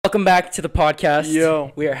welcome back to the podcast.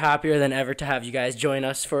 Yo. We are happier than ever to have you guys join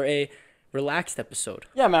us for a relaxed episode.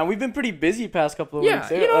 Yeah, man, we've been pretty busy past couple of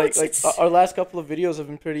weeks. You know, like our last couple of videos have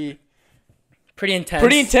been pretty intense.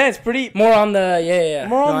 More on the I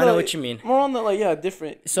know what you mean. More on the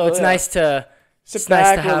different. So it's nice to sit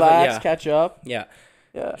back, relax, catch up. Yeah.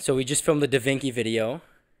 Yeah. So we just filmed the Da Vinci video.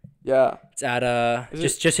 Yeah. It's at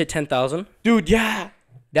just hit 10,000. Dude, yeah.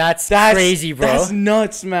 That's crazy, bro. That's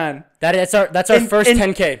nuts, man. That's our first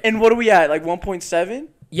 10K. And what are we at? Like 1.7?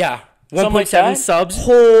 Yeah. 1.7 subs.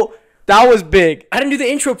 That was big. I didn't do the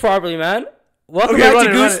intro properly, man. Welcome back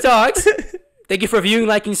to Goosetalks. Thank you for viewing,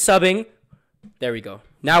 liking, subbing. There we go.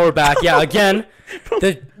 Now we're back. Yeah, again,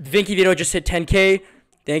 the Vinky video just hit 10K.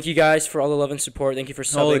 Thank you guys for all the love and support. Thank you for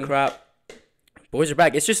subbing. Holy crap. Boys are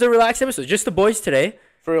back. It's just a relaxed episode. Just the boys today.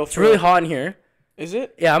 For real. It's really hot in here. Is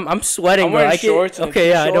it? Yeah, I'm sweating, I'm bro. wearing shorts. Okay,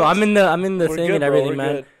 yeah, I know. I'm in the We're thing good, and bro. everything, We're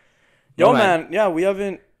man. good. Yo, man. Yeah, we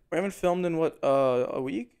haven't filmed in what a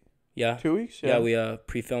week? Yeah. 2 weeks? Yeah, we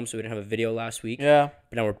pre-filmed, so we didn't have a video last week. Yeah.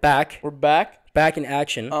 But now we're back. We're back. Back in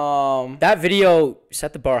action. That That video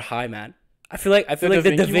set the bar high, man. I feel like the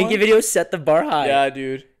Da Vinci video set the bar high. Yeah,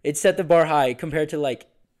 dude. It set the bar high compared to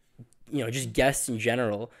just guests in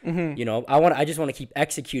general. Mm-hmm. You know, I just want to keep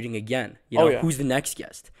executing again. You know, who's the next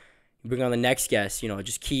guest? Bring on the next guest. You know,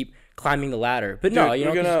 just keep climbing the ladder. But Dude, no, you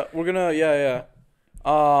know, we're gonna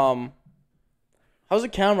how's the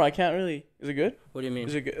camera? I can't really. Is it good? What do you mean?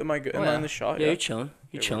 Is it good? Am I good? Oh, Am I in the shot? Yeah, you're chilling.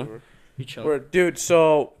 You're chilling. You're chilling. Dude,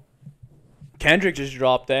 so Kendrick just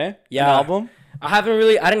dropped an album. I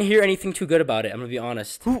didn't hear anything too good about it. I'm gonna be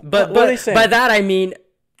honest. But what are they saying? By that I mean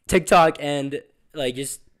TikTok and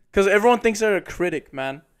just because everyone thinks they're a critic,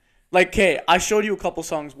 man. Like, okay, I showed you a couple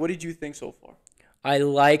songs. What did you think so far? I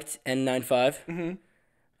liked N95.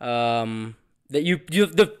 Mm-hmm. That you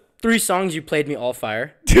the 3 songs you played me all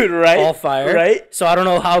fire. Dude, right? All fire. Right? So I don't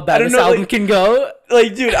know how bad this album can go.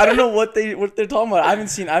 Like, dude, I don't know what they're talking about. I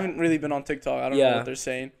haven't really been on TikTok. I don't know what they're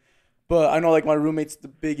saying. But I know, like, my roommate's the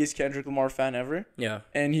biggest Kendrick Lamar fan ever. Yeah.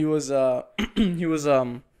 And he was hyped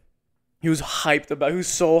about it. He was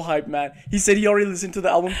so hyped, man. He said he already listened to the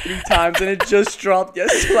album 3 times and it just dropped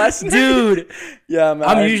last night. Dude. Yeah, man.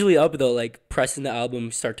 I'm usually up, though, like, pressing the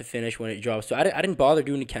album start to finish when it drops. So I didn't bother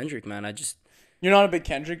doing the Kendrick, man. You're not a big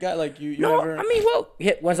Kendrick guy? Like, you never... I mean,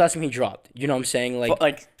 when's the last time he dropped? You know what I'm saying?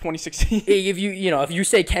 Like 2016? If you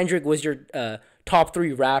say Kendrick was your top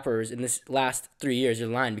 3 rappers in this last 3 years, you're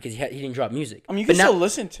lying because he didn't drop music. I mean, you can still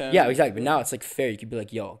listen to him. Yeah, exactly. But now it's, like, fair. You could be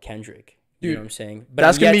like, yo, Kendrick. Dude, you know what I'm saying? But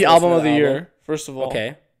that's going to be album of the year, first of all.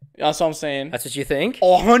 Okay. That's what I'm saying. That's what you think?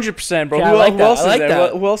 Oh, 100%, bro. Yeah, Who else is there?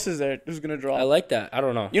 Who else is there who's going to drop? I like that. I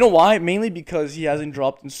don't know. You know why? Mainly because he hasn't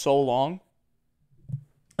dropped in so long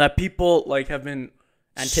that people, like, have been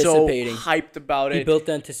anticipating, so hyped about it. He built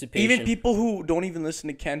the anticipation. Even people who don't even listen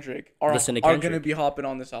to Kendrick are going to be hopping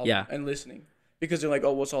on this album and listening because they're like,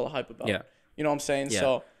 oh, what's all the hype about? Yeah. You know what I'm saying? Yeah.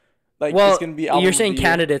 So, like, it's going to be album you're saying of the year.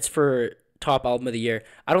 candidates for top album of the year.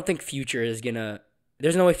 I don't think Future is going to...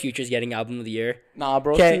 There's no way Future's getting album of the year. Nah,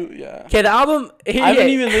 bro. Okay, the album... I haven't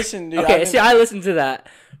even listened, dude. Okay, I listened to that.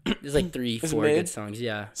 There's like 3-4 good songs,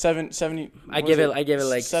 yeah. 70. I give it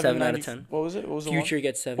like 7 out of 10. What was it? What was the Future one?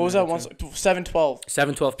 gets 7. What was that one? 712.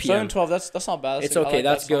 7:12 p.m. 712. That's not bad. It's okay.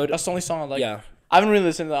 That's good. That's the only song I like. Yeah. I haven't really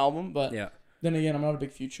listened to the album, but yeah. Then again, I'm not a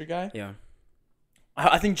big Future guy. Yeah.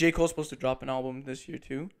 I think J. Cole's supposed to drop an album this year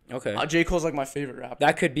too. Okay. J. Cole's like my favorite rapper.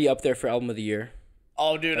 That could be up there for album of the year.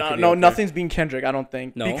 Oh, dude, no, nothing's being Kendrick. I don't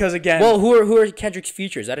think. No. Because again. Well, who are Kendrick's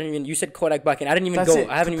features? You said Kodak Black, and I didn't even go.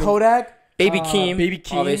 I haven't even. Kodak. Baby Keem,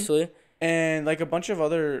 obviously. And like a bunch of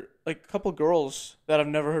other, like a couple girls that I've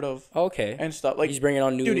never heard of. Okay. And stuff like he's bringing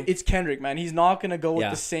on new. Dude, it's Kendrick, man. He's not gonna go with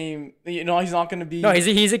the same. You know, he's not gonna be. No,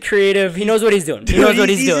 he's a creative. He knows what he's doing. Dude, he knows what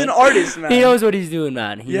he's doing. He's an artist, man. He knows what he's doing,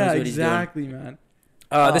 man. He knows what exactly, he's doing. man.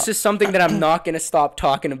 This is something that I'm not gonna stop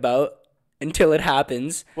talking about until it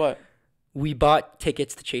happens. What? We bought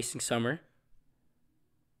tickets to Chasing Summer.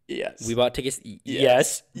 Yes. We bought tickets.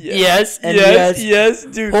 Yes,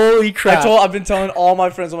 dude. Holy crap! I've been telling all my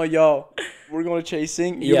friends. I'm like, yo, we're going to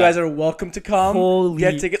Chasing. You guys are welcome to come.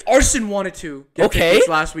 Get tickets. Arson wanted to get tickets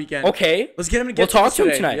last weekend. Okay. Let's get him to get tickets. We'll talk to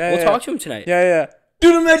him tonight. Yeah, we'll talk to him tonight. Yeah.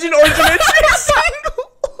 Dude, imagine Arson at Chasing.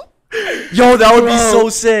 Yo, that would be so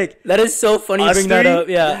sick. That is so funny. Bring that up.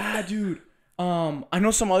 Yeah, dude. I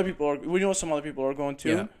know some other people are. We know some other people are going too.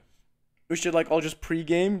 Yeah. We should like all just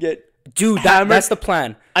pregame get. Dude, that's the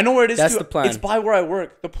plan. I know where it is. That's too. the plan. It's by where I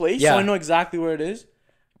work, the place. Yeah. So I know exactly where it is.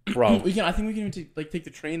 Bro, I think we can even take the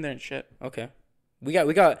train there and shit. Okay. We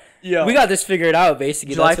got this figured out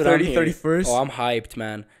basically. July That's what 30th, 31st. Oh, I'm hyped,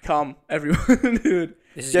 man. Come, everyone, dude.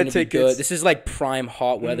 This is gonna be good. This is like prime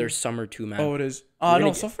hot weather summer too, man. Oh, it is.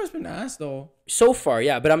 No, so far it's been ass though. So far,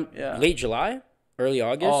 yeah. But late July, early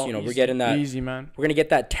August. Oh, we're getting that. Easy, man. We're gonna get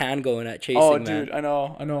that tan going at chasing. Oh, man. dude, I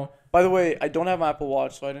know. By the way, I don't have my Apple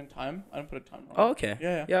Watch, so I didn't put a timer on. Oh, okay.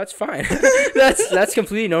 Yeah. Yeah, that's fine. that's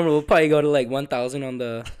completely normal. We'll probably go to like 1,000 on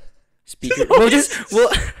the speaker. We're just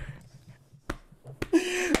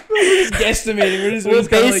guesstimating. We'll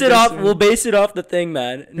base it off. We'll base it off the thing,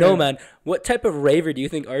 man. No, man. What type of raver do you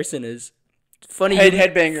think Arson is? Funny.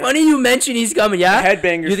 Headbanger. Funny you mention he's coming. Yeah.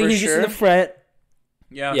 Headbanger. You think he's just in the front?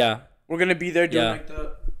 Yeah. Yeah. We're gonna be there doing like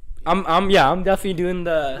the. I'm definitely doing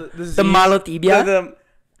the malotibia.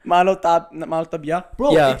 The malotabia.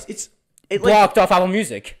 Bro, yeah. It's blocked off Apple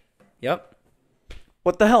Music. Yep.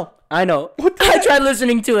 What the hell? I know. I tried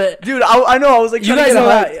listening to it. Dude, I know. I was like, you guys know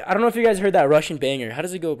that? I don't know if you guys heard that Russian banger. How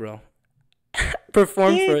does it go, bro?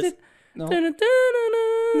 Perform first. No.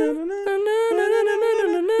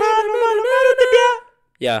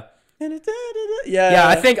 Yeah. Yeah,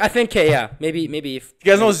 I think yeah. Maybe if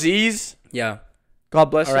you guys know Z's? Yeah. God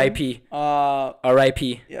bless him. R.I.P.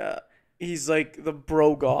 R.I.P. Yeah. He's like the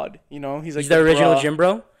bro god, you know? He's like the original gym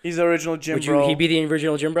bro? He's the original gym bro. Would he be the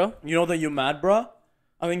original gym bro? You know the you mad bruh?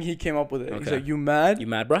 I think he came up with it. Okay. He's like, you mad? You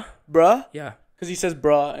mad, bruh? Bruh? Yeah. Because he says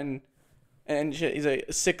bruh and shit. He's like,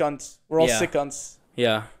 sick unts. We're all sick unts.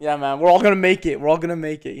 Yeah. Yeah, man. We're all gonna make it.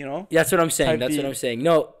 You know? That's what I'm saying. That's what I'm saying.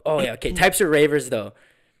 No. Oh yeah. Okay. Types of ravers though.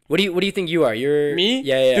 What do you think you are? You're me?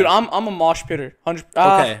 Yeah. Dude, I'm a mosh pitter. 100.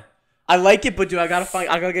 Okay. I like it, but dude, I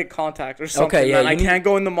gotta get contact or something. Okay, yeah. Man. I can't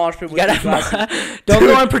go in the mosh pit with these glasses. Don't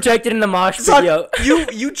go unprotected in the mosh pit, yo.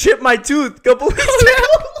 You chipped my tooth a couple weeks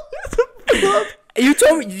ago. You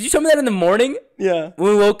told me that in the morning? Yeah.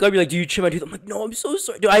 When we woke up, you're like, "Do you chip my tooth?" I'm like, "No, I'm so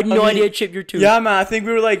sorry, dude. I had no idea I chipped your tooth." Yeah, man. I think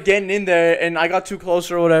we were like getting in there, and I got too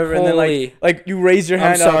close or whatever, and then like you raised your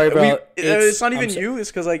hand. I'm sorry, up. bro. It's not even you.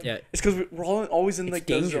 It's because it's because we're all always in like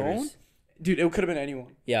the zone. Dude, it could have been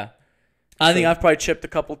anyone. Yeah. I think I've probably chipped a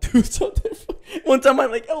couple tooths out there. One time I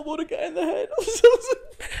like elbowed a guy in the head.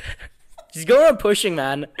 Just go on pushing,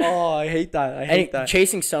 man. Oh, I hate that. I hate that.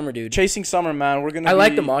 Chasing summer, dude. Chasing summer, man. We're gonna. I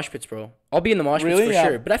like the mosh pits, bro. I'll be in the mosh pits for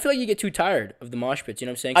sure. But I feel like you get too tired of the mosh pits. You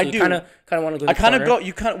know what I'm saying? I do. You kind of want to go. We kind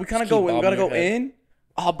of go. We gotta go in.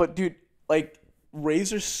 But dude, like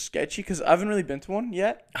raves are sketchy because I haven't really been to one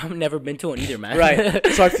yet. I've never been to one either, man. Right.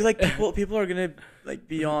 So I feel like people are gonna like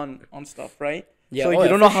be on stuff, right? Yeah. So like, you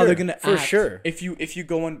don't know how they're gonna act for sure if you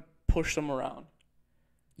go and push them around.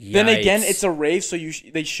 Yikes. Then again, it's a rave, so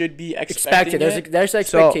they should be expected. There's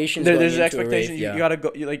expectations. So there's expectations. You gotta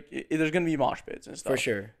go. There's gonna be mosh pits and stuff for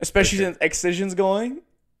sure. Especially since Excision's going.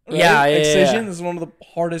 Right? Yeah. Excision is one of the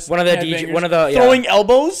hardest. Throwing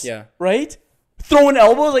elbows. Yeah. Right. Throwing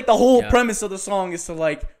elbows, like the whole premise of the song is to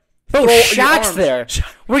like. Bro, Shaq's there.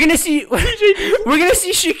 We're gonna see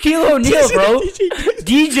Shaquille O'Neal, bro.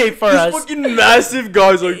 DJ for us. These fucking massive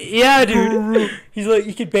guys, like yeah, dude. He's like,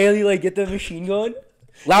 you could barely like get the machine going.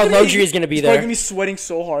 Loud Luxury is gonna be there. He's gonna be sweating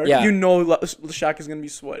so hard. Yeah. You know, Shaq is gonna be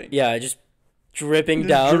sweating. Yeah, just dripping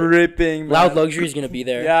down. Dripping. Man. Loud Luxury is gonna be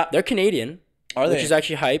there. Yeah, they're Canadian. Are they? Which is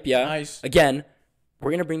actually hype. Yeah. Nice. Again,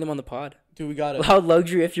 we're gonna bring them on the pod. Dude, we got it. Loud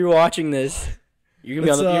Luxury, if you're watching this, you're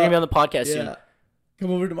gonna be on the podcast soon. Come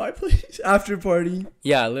over to my place after party.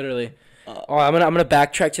 Yeah, literally. I'm gonna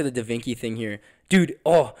backtrack to the Da Vinci thing here, dude.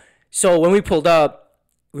 So when we pulled up,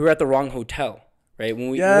 we were at the wrong hotel, right? When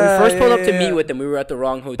we first pulled up to meet with them, we were at the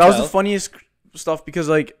wrong hotel. That was the funniest stuff because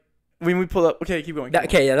like when we pulled up. Okay, keep going.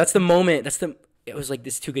 That's the moment. It was like,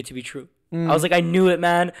 this is too good to be true. I was like, I knew it,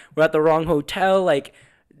 man. We're at the wrong hotel. Like,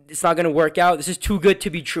 it's not gonna work out. This is too good to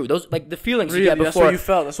be true. Those like the feelings you get before. That's what you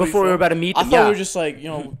felt. Before we were about to meet them. I thought we were just like,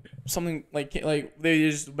 something like they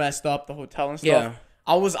just messed up the hotel and stuff. Yeah.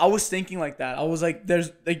 I was thinking like that. I was like,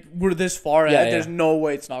 we're this far ahead. There's no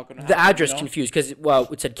way it's not gonna happen. The address confused because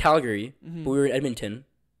it said Calgary, but we were in Edmonton.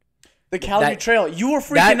 The Calgary Trail. You were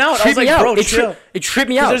freaking out. I was like, bro, chill. It tripped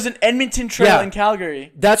me out. There's an Edmonton Trail in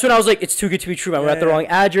Calgary. That's when I was like, it's too good to be true, man. We're at the wrong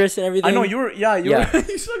address and everything. I know, you were.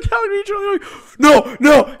 You saw Calgary Trail. You're like,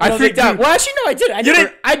 no. I freaked out. Well, actually, no, I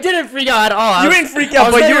didn't. I didn't freak out at all. You didn't freak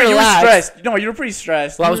out, but you were stressed. No, you were pretty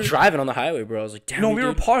stressed. Well, I was driving on the highway, bro. I was like, damn. No, we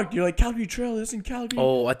were parked. You're like, Calgary Trail is in Calgary.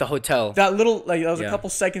 Oh, at the hotel. That little, like, that was a couple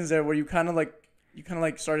seconds there where you kind of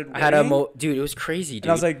started waiting. I had dude, it was crazy, dude.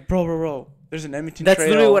 And I was like, bro. There's an Edmonton Trail. That's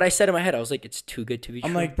literally what I said in my head. I was like, it's too good to be true.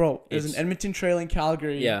 I'm like, bro, there's an Edmonton Trail in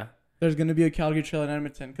Calgary. Yeah. There's going to be a Calgary Trail in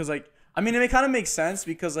Edmonton. Because, like, I mean, it kind of makes sense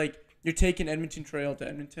because, like, you're taking Edmonton Trail to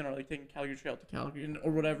Edmonton or, like, taking Calgary Trail to Calgary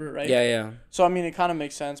or whatever, right? Yeah. So, I mean, it kind of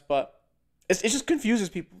makes sense, but it just confuses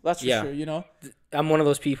people. That's for sure, you know? I'm one of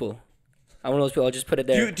those people. I'll just put it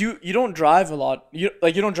there. You don't drive a lot. You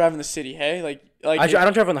don't drive in the city, hey? Like, like I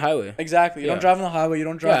don't drive on the highway. exactly. You don't drive on the highway. You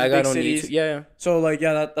don't drive in big cities. Yeah. So like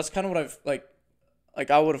that's kind of what I've like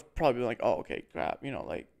I would have probably been like, oh okay, crap, you know,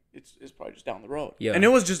 like it's probably just down the road. Yeah. And it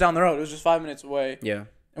was just down the road. It was just 5 minutes away. Yeah.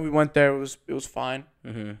 And we went there. It was fine.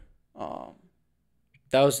 That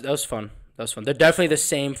was fun. That was fun. They're definitely the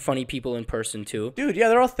same funny people in person too. Dude, yeah,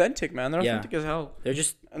 they're authentic, man. They're authentic as hell. They're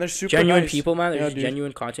just and they're super genuine nice. people, man. They're just dude.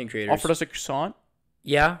 genuine content creators. Offered us a croissant.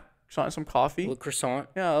 Yeah. Croissant and some coffee. A little croissant.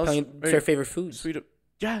 Yeah, that was it's their favorite food. Sweet.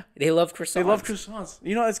 Yeah. They love croissants. They love croissants.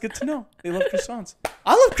 You know, it's good to know. They love croissants.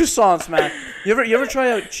 I love croissants, man. You ever try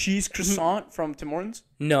a cheese croissant from Tim Hortons?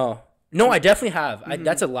 No, I definitely have.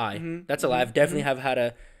 That's a lie. That's a lie. I've definitely have had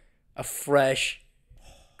a fresh,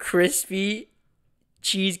 crispy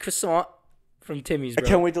cheese croissant from Timmy's, bro. I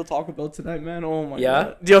can't wait to talk about tonight, man. Oh my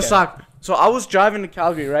god. Yo, Sock. So I was driving to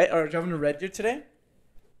Calgary, right? Or driving to Red Deer today.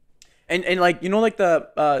 And like, you know, like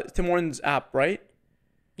the Tim Hortons app, right?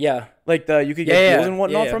 Yeah. Like you could get deals and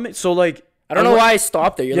whatnot from it. So like, I don't know why I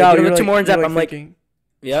stopped there. You're like, the Tim Hortons app. I'm like,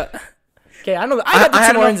 yeah. Okay, I know. I got the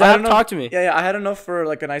Tim Hortons app. Talk to me. Yeah. I had enough for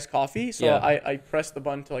like a nice coffee, so Yeah. I pressed the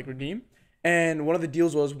button to like redeem, and one of the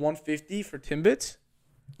deals was $150 for Timbits.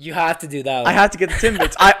 You have to do that one. I had to get the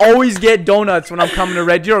Timbits. I always get donuts when I'm coming to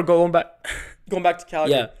Red Deer or going back to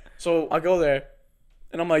Calgary. Yeah. So I go there,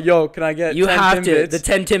 and I'm like, "Yo, can I get?" You 10 have Timbits? to the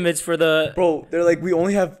 10 Timbits for the. Bro, they're like, we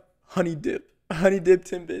only have honey dip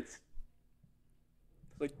Timbits.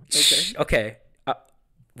 Like, okay. Okay.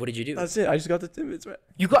 What did you do? That's it. I just got the Timbits, man.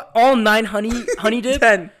 You got all 9 honey dip?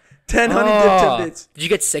 10 honey dip Timbits. Did you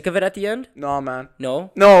get sick of it at the end? No, man.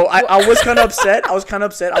 No? No, I was kind of upset. I was kind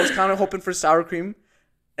of hoping for sour cream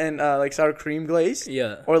and like sour cream glaze.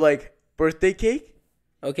 Yeah. Or like birthday cake.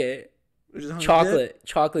 Okay. Which is Chocolate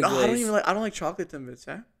glaze. No, I don't like chocolate Timbits,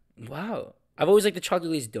 huh? Wow. I've always liked the chocolate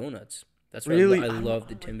glazed donuts. That's why Really? I love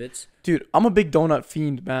the Timbits. Dude, I'm a big donut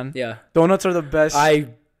fiend, man. Yeah. Donuts are the best. I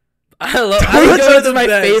Donuts donuts are my the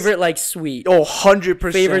best. favorite like sweet. Oh,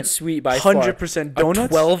 100%. Favorite sweet by far. 100% donuts. A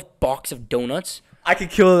 12 box of donuts. I could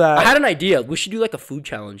kill that. I had an idea. We should do like a food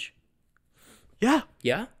challenge. Yeah.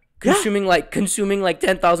 Yeah? Consuming like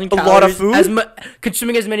 10,000 calories. A lot of food?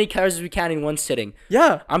 Consuming as many calories as we can in one sitting.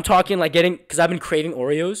 Yeah. I'm talking like because I've been craving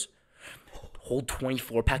Oreos. Whole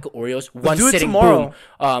 24 pack of Oreos. One do it sitting. tomorrow.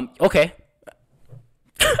 Boom. Okay.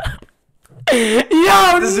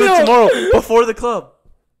 Let's do it tomorrow before the club.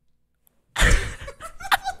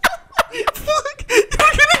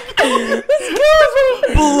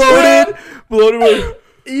 Bloated.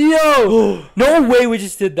 Yo. No way we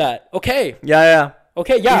just did that. Okay. Yeah.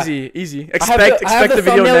 Okay, yeah. Easy. I have the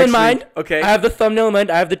video thumbnail next in mind. week. Okay. I have the thumbnail in mind.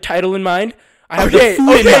 I have the title in mind. I have the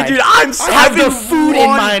food in mind. Dude, I have the food in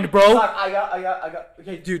mind, bro. I got.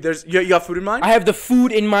 Okay, dude, you got food in mind? I have the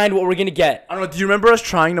food in mind. What we're gonna get? I don't know. Do you remember us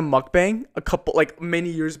trying to mukbang many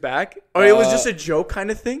years back, or it was just a joke kind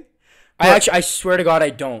of thing? I swear to God, I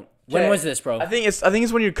don't. When was this, bro? I think it's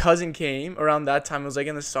when your cousin came around that time. It was like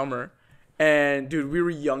in the summer, and dude, we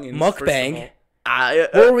were youngins. Mukbang.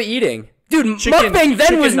 What were we eating? Dude, mukbang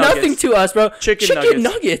then was nothing to us, bro. Chicken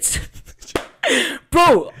nuggets.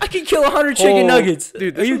 Bro, I can kill 100 chicken nuggets.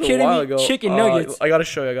 Dude, are you kidding me? Chicken nuggets. I gotta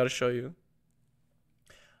show you.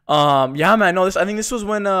 Yeah, man. No, I think this was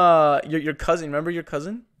when your cousin. Remember your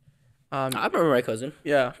cousin? I remember my cousin.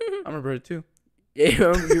 Yeah, I remember her too. Yeah,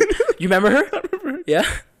 you remember her? I remember her. Yeah.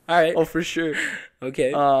 All right. Oh, for sure.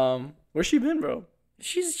 Okay. Where's she been, bro?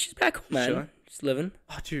 She's back home, man. Sure. She's living.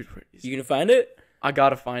 Oh, dude, You gonna find it? I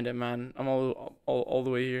gotta find it, man. I'm all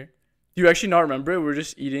the way here. Do you actually not remember it? We're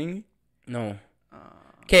just eating. No.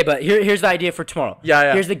 Okay, but here's the idea for tomorrow.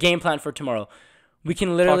 Yeah. Here's the game plan for tomorrow. We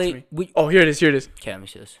can literally. Oh, here it is. Okay, let me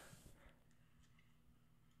see this.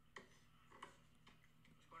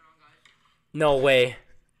 No way.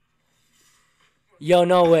 Yo,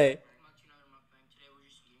 no way.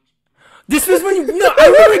 This was when I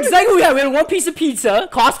remember exactly what we had. We had one piece of pizza,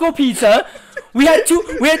 Costco pizza. We had two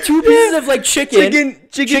pieces of like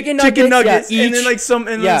chicken nuggets, yeah, and then like some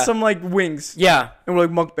like wings. Yeah. And we're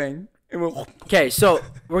like mukbang. Okay, so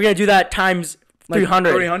we're gonna do that times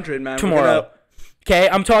 300. 300, man. Tomorrow. Okay,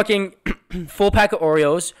 I'm talking full pack of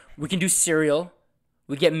Oreos. We can do cereal.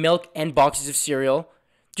 We get milk and boxes of cereal.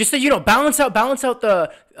 Just so balance out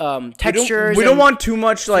the textures. We don't want too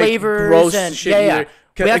much like flavors gross and shit. Yeah.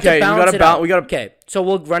 We have to balance it out. We gotta. Okay, so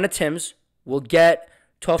we'll run a Tim's. We'll get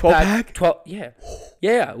 12 pack. 12.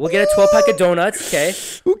 Yeah. We'll get a 12 pack of donuts. Okay.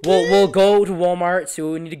 We'll go to Walmart. See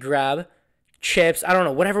what we need to grab. Chips. I don't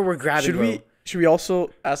know. Whatever we're grabbing. Should we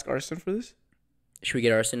also ask Arson for this? Should we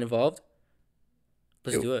get Arson involved?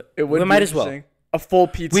 Let's do it. We might as well. A full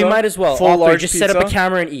pizza. We might as well. Full large just pizza. set up a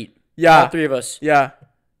camera and eat. Yeah. All three of us. Yeah.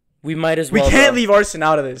 We might as We well. can't leave arson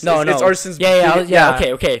out of this. No, It's arson's. Yeah.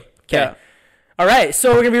 Okay. Yeah. All right.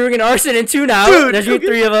 So we're gonna be bringing arson in 2 now. Dude, There's okay.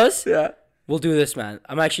 3 of us. Yeah. We'll do this, man.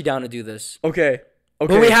 I'm actually down to do this. Okay. But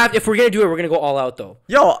if we're gonna do it, we're gonna go all out though.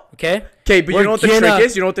 Yo. Okay. Okay, but you know what the trick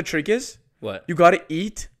is? You know what the trick is? What? You gotta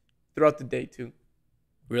eat throughout the day too.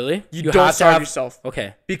 Really? You don't starve yourself.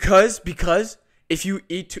 Okay. Because if you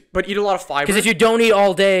eat but eat a lot of fiber. Because if you don't eat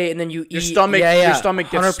all day and then you eat, your stomach gets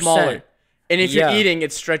 100%. Smaller. And if you're eating,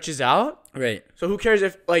 it stretches out. Right. So who cares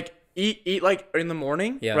if like eat like in the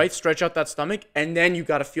morning, right? Stretch out that stomach, and then you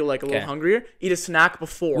gotta feel like a little hungrier. Eat a snack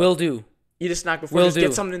before. Will do. Eat a snack before. Just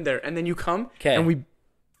get something in there, and then you come and we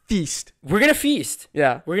feast. We're gonna feast.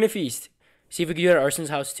 Yeah. We're gonna feast. See if we can do it at Arson's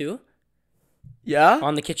house too. Yeah.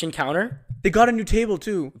 On the kitchen counter. They got a new table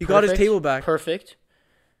too. He got his table back. Perfect.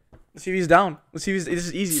 Let's see if he's down. Let's see if this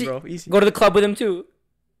is easy, bro. Easy. Go to the club with him too.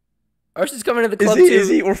 Arson's coming to the club too. Is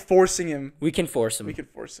he? We're forcing him. We can force him. We can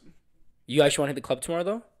force him. You actually want to hit the club tomorrow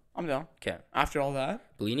though? I'm down. Okay. After all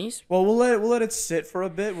that. Bellinis? Well, we'll let it sit for a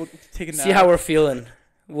bit. We'll take a nap. See how we're feeling.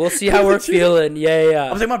 We'll see how we're feeling. Yeah.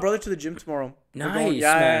 I'm taking my brother to the gym tomorrow. Nice, man.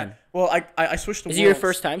 Yeah. Well, I switched the Is it your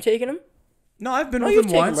first time taking him? No, I've been with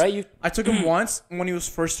him once. Right? I took him once when he was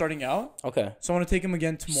first starting out. Okay. So I want to take him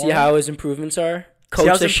again tomorrow. See how his improvements are?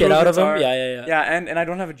 Coach the shit out of him? Yeah. Yeah, and I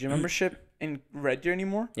don't have a gym membership in Red Deer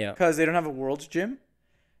anymore. Yeah. Because they don't have a World's gym.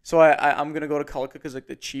 So I'm going to go to Cullica because like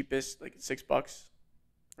the cheapest, like $6.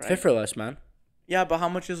 Right? Fit for less, man. Yeah, but how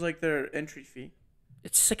much is like their entry fee?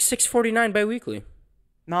 It's like $6.49 bi-weekly.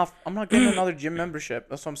 Nah, I'm not getting another gym membership.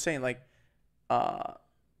 That's what I'm saying. Like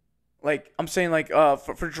I'm saying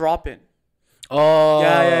for drop-in. Oh.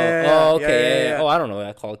 Yeah. Oh, okay. Yeah. Oh, I don't know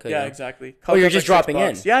that Cullica. Yeah, exactly. Oh, you're just dropping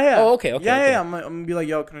in. Yeah. Oh, okay. Yeah. I'm gonna be like,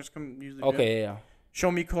 yo, can I just come use the gym? Okay, yeah.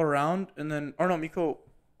 Show Miko around, and then Miko.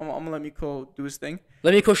 I'm gonna let Miko do his thing.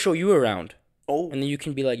 Let Miko show you around. Oh. And then you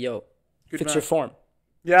can be like, yo, fix your form.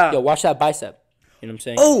 Yeah. Yo, watch that bicep. You know what I'm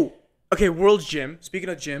saying? Oh. Okay. World's Gym. Speaking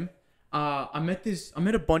of gym, I met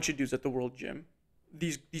a bunch of dudes at the World Gym.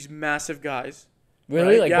 These massive guys.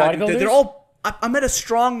 Really? Right? Like bodybuilders? They're all. I met a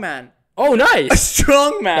strong man. Oh, nice. A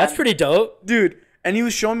strong man. That's pretty dope. Dude, and he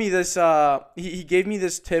was showing me this he gave me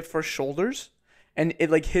this tip for shoulders, and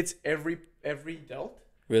it like hits every delt.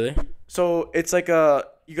 Really? So it's like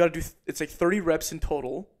it's like 30 reps in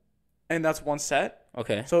total, and that's one set.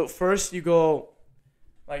 Okay. So first you go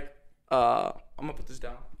like I'm going to put this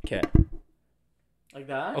down. Okay. Like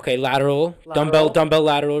that. Okay, lateral. Dumbbell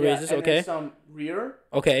lateral raises, and okay. Then some rear.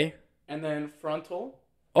 Okay. And then frontal.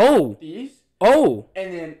 Oh. These. Oh.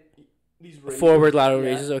 And then these raises. Forward lateral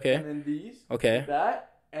raises, okay. And then these. Okay. Like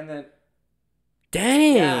that. And then.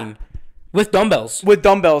 Dang. Yeah. With dumbbells. With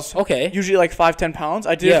dumbbells. Okay. Usually like 5-10 pounds.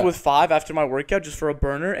 I did it with 5 after my workout just for a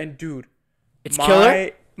burner. And dude, it's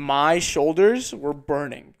killer. My shoulders were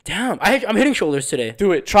burning. Damn. I'm hitting shoulders today.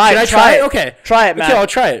 Do it. Try it. Try it? Okay. Try it, man. Okay, I'll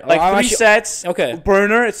try it. Like 3 sets. Okay.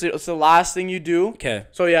 Burner. It's the last thing you do. Okay.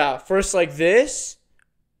 So yeah, first like this.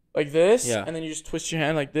 Yeah. And then you just twist your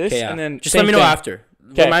hand like this. Yeah. And then just let me know after.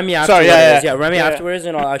 Okay. Remind me after. Sorry, yeah. Remind me afterwards,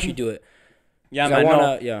 and I'll actually do it. Yeah,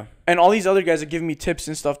 man. Yeah. And all these other guys are giving me tips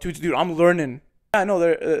and stuff too. Dude, I'm learning. Yeah, no,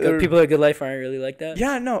 they're people at Good Life aren't really like that.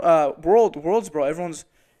 Yeah, no. Worlds, bro. Everyone's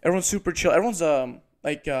super chill. Everyone's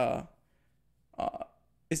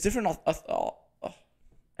it's different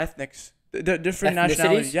ethnics. Different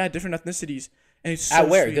nationalities. Yeah, different ethnicities. And it's so at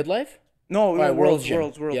where? Sweet. Good Life? No, Worlds.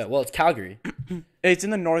 Yeah, well, it's Calgary. It's in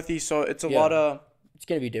the Northeast, so it's a lot of. It's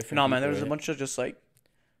gonna be different. No, man. There's a bunch of just like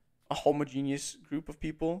a homogeneous group of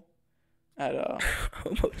people. At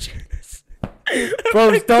homogeneous.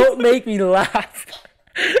 Bro, don't make me laugh.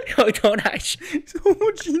 Yo, don't actually. It's a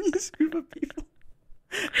homogeneous group of people.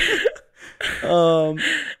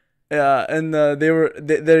 Yeah, and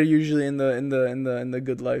they're usually in the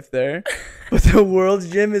Good Life there, but the World's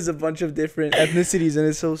Gym is a bunch of different ethnicities, and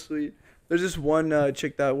it's so sweet. There's this one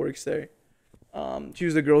chick that works there. She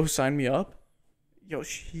was the girl who signed me up. Yo,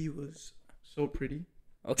 she was so pretty.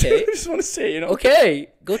 Okay. I just want to say,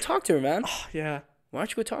 Okay, go talk to her, man. Oh, yeah. Why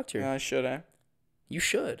don't you go talk to her? Yeah, I should. You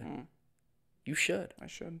should. You should. I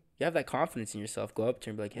should. You have that confidence in yourself. Go up to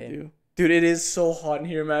her and be like, hey. Dude, it is so hot in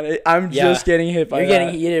here, man. I'm just getting hit by You're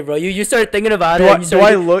getting heated, bro. You start thinking about it. Do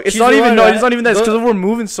I look? It's not even that. It's because we're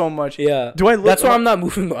moving so much. Yeah. Do I look? That's why I'm not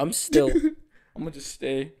moving. I'm still. I'm going to just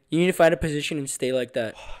stay. You need to find a position and stay like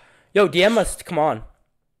that. Yo, DM us to come on.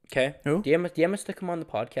 Okay? Who? DM us to come on the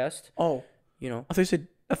podcast. Oh.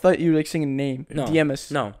 I thought you were like saying a name. No. DM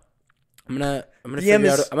us. No. I'm gonna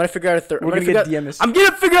figure out a third. I'm gonna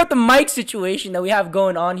figure out the mic situation that we have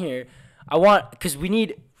going on here. Because we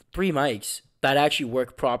need 3 mics that actually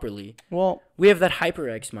work properly. Well, we have that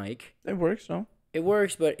HyperX mic. It works, no? It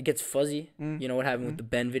works, but it gets fuzzy. Mm. You know what happened with the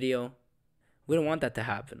Ben video? We don't want that to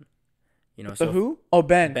happen. You know, The who? Oh,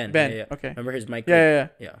 Ben. Ben. Ben. Yeah. Okay. Remember his mic? Yeah.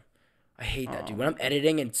 Yeah. I hate that, dude. When I'm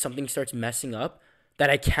editing and something starts messing up that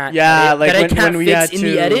I can't Yeah, edit, like that I can't when we fix had in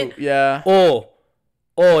to. the edit. Yeah.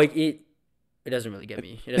 It doesn't really get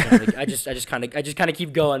me. It doesn't really, I just kind of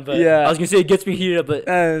keep going, but Yeah. I was gonna say it gets me heated up, but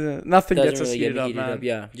Nothing doesn't gets us really get heated me up, heated man. up.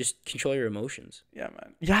 Yeah, just control your emotions. Yeah,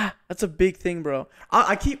 man. Yeah, that's a big thing, bro.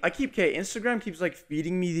 I keep Instagram keeps like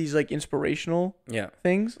feeding me these like inspirational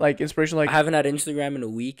things, like inspirational. Like I haven't had Instagram in a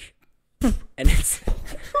week, and it's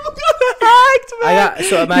hacked, man. I got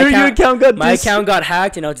so my account got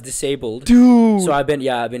hacked and now it's disabled. Dude. So I've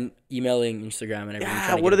been emailing Instagram and everything.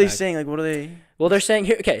 Yeah. What are they saying? Like, what are they? Well, they're saying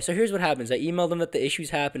here. Okay, so here's what happens. I emailed them that the issue's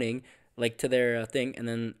happening, like to their thing, and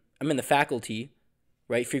then I'm in the faculty,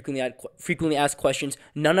 right? Frequently asked questions.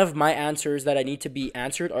 None of my answers that I need to be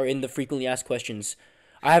answered are in the frequently asked questions.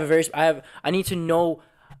 I need to know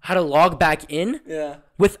how to log back in. Yeah.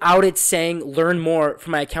 Without it saying learn more for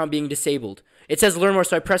my account being disabled. It says learn more,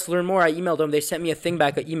 so I pressed learn more. I emailed them. They sent me a thing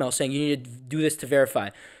back, an email saying you need to do this to verify.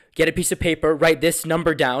 Get a piece of paper, write this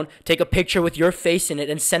number down, take a picture with your face in it,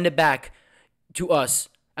 and send it back to us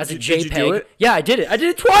as a JPEG. Did you do it? Yeah, I did it. I did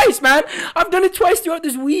it twice, man. I've done it twice throughout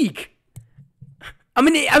this week. I'm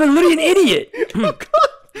literally an idiot.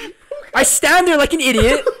 I stand there like an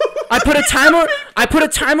idiot. I put a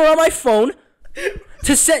timer on my phone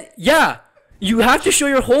to set. Yeah. You have to show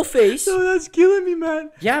your whole face. No, that's killing me,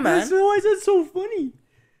 man. Yeah, man. Why is that so funny?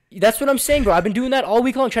 That's what I'm saying, bro. I've been doing that all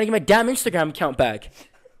week long, trying to get my damn Instagram account back.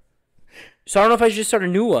 So I don't know if I should just start a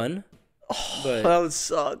new one. But that would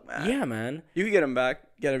suck, man. Yeah, man. You could get them back.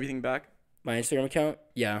 Get everything back. My Instagram account?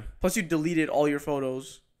 Yeah. Plus, you deleted all your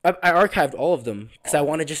photos. I archived all of them because I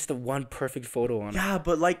wanted just the one perfect photo on it. Yeah,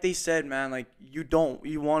 but like they said, man, like you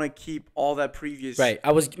want to keep all that previous. Right.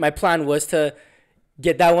 My plan was to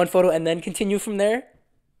get that one photo and then continue from there.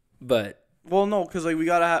 But well, no, because like we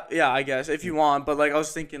gotta have, yeah, I guess if you want, but like I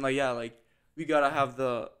was thinking like, yeah, like we gotta have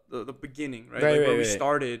the beginning, right? Like where we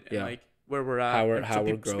started and like where we're at, how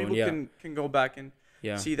we're growing. So people can go back and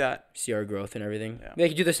see our growth and everything. Yeah. They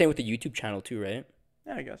could do the same with the YouTube channel too, right?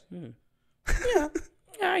 Yeah, I guess.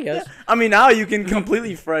 Yeah, I guess. I mean, now you can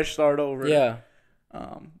completely fresh start over. Yeah.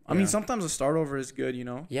 I mean, sometimes a start over is good, you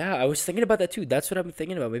know. Yeah, I was thinking about that too. That's what I'm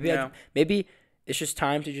thinking about. Maybe it's just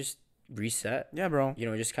time to just reset. Yeah, bro. You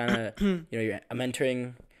know, just kind of, I'm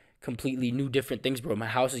entering completely new, different things, bro. My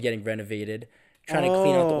house is getting renovated. Trying to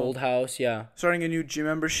clean out the old house. Yeah. Starting a new gym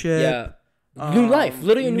membership. Yeah. New life.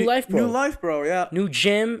 Literally a new life, bro. New life, bro. Yeah. New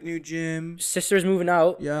gym. Sister's moving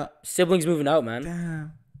out. Yeah. Siblings moving out, man.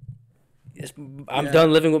 Damn. I'm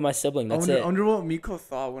done living with my sibling. That's it. I wonder what Miko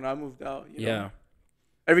thought when I moved out. You know? Yeah.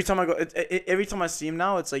 Every time I go, every time I see him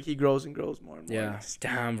now, it's like he grows and grows more and more. Yeah.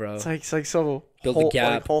 Damn, bro. It's like so build the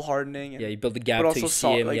gap, like whole hardening. And, you build the gap but till also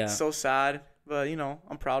you see him. like so sad, but you know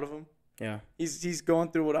I'm proud of him. Yeah. He's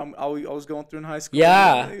going through what I was going through in high school.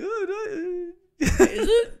 Yeah. Like, Is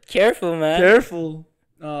it? Careful, man. Careful.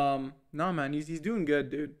 No, man, he's doing good,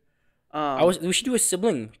 dude. We should do a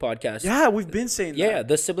sibling podcast. Yeah, we've been saying that. Yeah,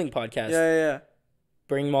 the sibling podcast. Yeah.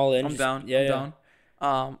 Bring them all in. I'm down. Yeah, I'm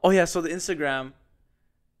down. Oh yeah, so the Instagram.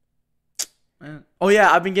 Man. Oh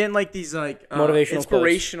yeah, I've been getting like these like motivational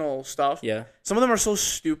inspirational quotes. Stuff. Yeah. Some of them are so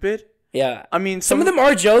stupid. Yeah. I mean, some of them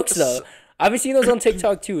are jokes though. I've been seeing those on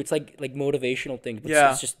TikTok too. It's like motivational things. But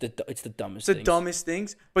it's just the dumbest. It's the dumbest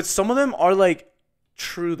things. But some of them are like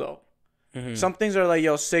true though. Mm-hmm. Some things are like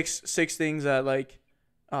six things that like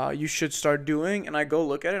you should start doing, and I go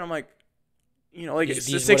look at it, and I'm like, you know, like it's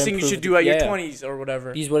the 6 things you should do at your 20s or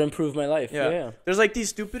whatever. These would improve my life. Yeah. There's like these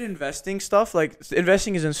stupid investing stuff. Like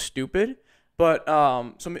investing isn't stupid, but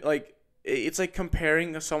some like it's like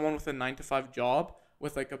comparing someone with a 9-to-5 job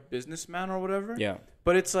with like a businessman or whatever. Yeah.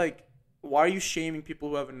 But it's like, why are you shaming people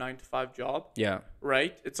who have a 9-to-5 job? Yeah.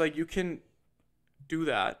 Right? It's like you can do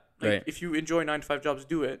that. Like, right. If you enjoy 9-to-5 jobs,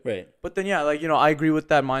 do it. Right. But then like I agree with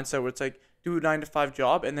that mindset where it's like do a 9-to-5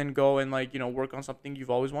 job and then go and like work on something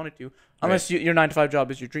you've always wanted to. Unless your 9-to-5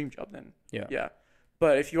 job is your dream job, then yeah.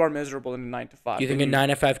 But if you are miserable in a 9-to-5, do you think a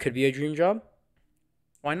 9-to-5 could be a dream job?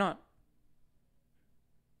 Why not?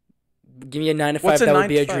 Give me a 9-to-5 that would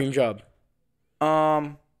be a dream job.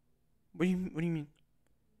 What do you mean?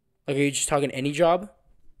 Like, are you just talking any job?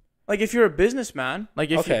 Like if you're a businessman,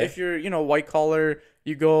 like if you're white collar,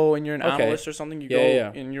 you go and you're an analyst or something, you go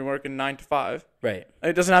and you're working 9-to-5. Right.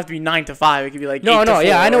 It doesn't have to be 9-to-5. It could be like no,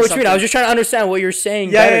 yeah, I know what you mean. I was just trying to understand what you're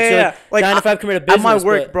saying. Yeah. So like 9-to-5 compared to business. At my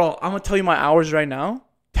work, bro, I'm gonna tell you my hours right now.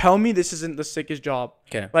 Tell me this isn't the sickest job.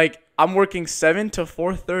 Okay. Like I'm working 7 to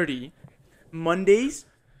 4:30, Mondays.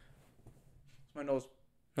 My nose.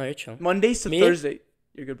 No, you're chill. Mondays to Me? Thursday.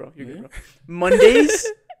 You're good, bro. You're Yeah. good, bro.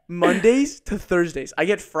 Mondays to Thursdays. I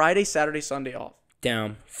get Friday, Saturday, Sunday off.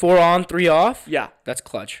 Damn. 4 on, 3 off? Yeah. That's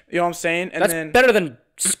clutch. You know what I'm saying? And That's then, better than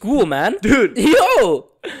school, man. dude. Yo!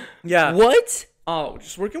 Yeah. What? Oh,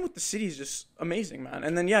 just working with the city is just amazing, man.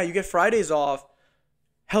 And then yeah, you get Fridays off.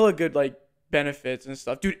 Hella good like benefits and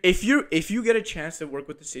stuff, dude. If you get a chance to work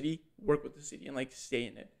with the city and like stay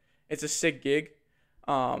in it. It's a sick gig.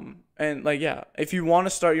 And like yeah, if you want to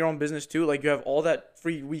start your own business too, like you have all that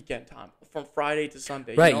free weekend time from Friday to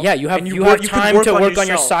Sunday. Right. You know? Yeah. You have And you have time to work on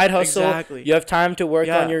your yourself. side hustle. Exactly. You have time to work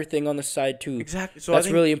Yeah. on your thing on the side too. Exactly. So That's I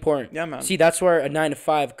think, really important. Yeah, man. See, that's where a 9 to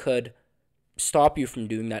 5 could stop you from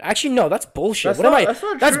doing that. Actually, no, that's bullshit. That's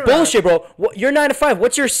not That's true, bullshit, bro. You're 9 to 5.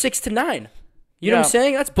 What's your 6 to 9? You know what I'm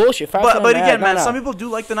saying? That's bullshit. But again, man, some people do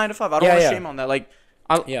like the 9 to 5. I don't want to shame on that. Like,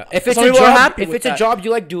 yeah, if it's some a people are job, happy if with it's a that. job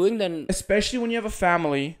you like doing, then especially when you have a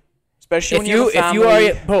family. Especially if when you have a family.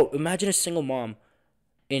 if you are bro, imagine a single mom.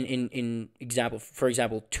 For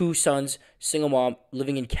example, 2 sons, single mom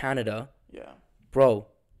living in Canada. Yeah. Bro,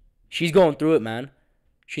 she's going through it, man.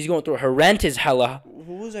 She's going through it. Her rent is hella.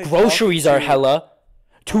 Who was I Groceries are talking to? hella.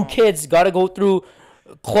 2 kids gotta go through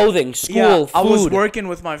clothing, school, Yeah, food. I was working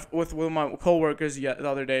with my coworkers the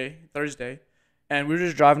other day, Thursday, and we were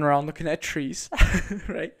just driving around looking at trees,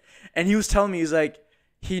 right? And he was telling me, he's like,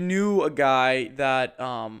 he knew a guy that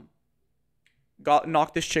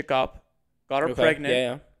knocked this chick up, got her pregnant,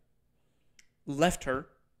 Yeah. left her,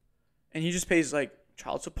 and he just pays like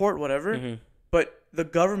child support, whatever. Mm-hmm. But the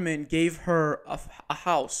government gave her a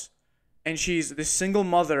house, and she's this single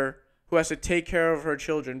mother who has to take care of her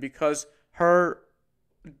children because her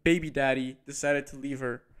baby daddy decided to leave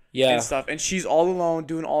her and stuff, and she's all alone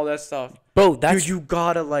doing all that stuff. Bro, that's dude, you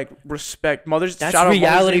gotta like respect mothers. that's shout out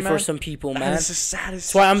reality Mother's Day, for man. some people, man. That's the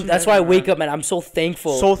saddest. That's why I shit, wake man. up, man. I'm so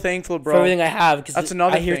thankful. So thankful, bro. For everything I have, because That's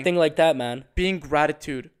another I hear thing. thing like that, man. Being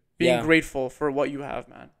grateful for what you have,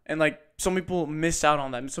 man. And like some people miss out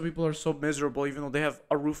on that. Some people are so miserable even though they have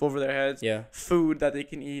a roof over their heads, Yeah. food that they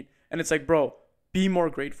can eat, and it's like, bro, be more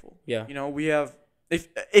grateful. Yeah. You know, we have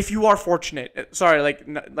if you are fortunate. Sorry,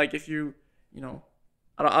 like if you know,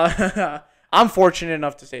 I'm fortunate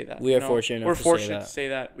enough to say that. We are you know? fortunate enough We're to say fortunate that. to say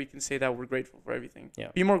that. We can say that we're grateful for everything. Yeah.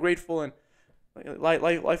 Be more grateful, and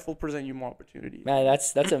life will present you more opportunities. Man,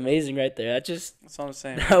 that's amazing right there. That's what I'm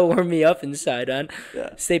saying. That warmed me up inside, man.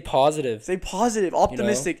 Yeah. Stay positive. Stay positive,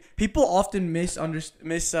 optimistic. People often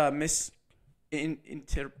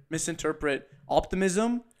misinterpret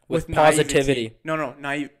optimism With with positivity. Naivety. No,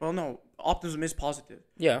 naive. Well, no, optimism is positive.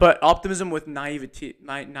 Yeah. But optimism with naivety,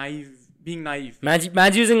 being naive.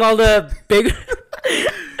 Man's using all the big.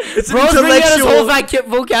 It's Bro's bringing out his whole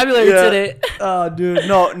vocabulary today. Dude,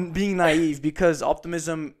 no, being naive, because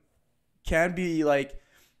optimism can be like,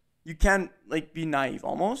 you can like be naive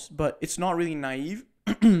almost, but it's not really naive.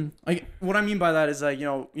 Like what I mean by that is like, you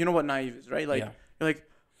know what naive is, right? Like you're like,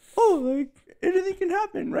 oh, like anything can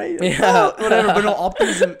happen, right? Like, Yeah. oh, whatever. But no,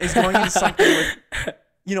 optimism is going into something with,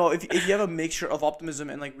 if you have a mixture of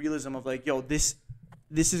optimism and like realism of like, yo, this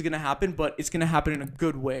is gonna happen, but it's gonna happen in a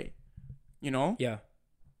good way, Yeah.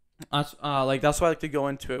 That's that's why I like to go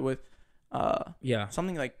into it with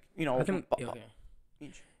something like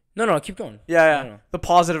No, keep going. Yeah. The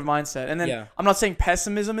positive mindset. And then Yeah. I'm not saying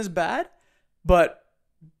pessimism is bad, but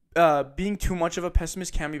being too much of a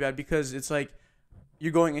pessimist can be bad, because it's like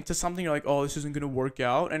you're going into something, you're like, oh, this isn't gonna work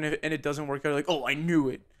out, and it doesn't work out, you're like, oh, I knew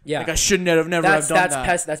it. Yeah. Like I should never have done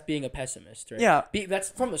that. That's being a pessimist, right? Yeah. That's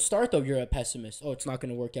from the start though. You're a pessimist. Oh, it's not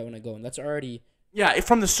gonna work out when I go, and that's already. Yeah,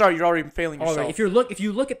 from the start you're already failing yourself. All right. If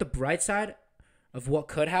you look at the bright side of what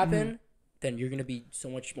could happen, then you're gonna be so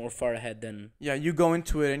much more far ahead than. Yeah, you go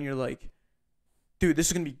into it and you're like, dude, this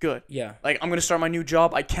is gonna be good. Yeah. Like I'm gonna start my new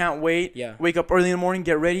job. I can't wait. Yeah. Wake up early in the morning,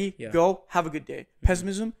 get ready, Yeah. go, have a good day.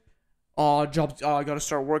 Pessimism. I gotta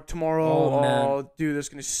start work tomorrow. Oh, man. Dude, this is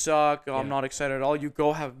gonna suck. I'm not excited at all. You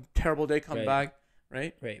go, have a terrible day, come Right. back,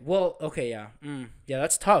 right? Right. Well, okay, yeah. Yeah,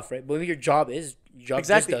 that's tough, right? But maybe your job Exactly.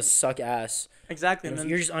 just does suck ass. Exactly. You know, And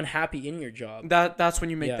you're just unhappy in your job. that's when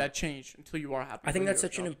you make Yeah. that change until you are happy. I think with that's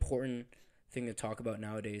your such an job. important thing to talk about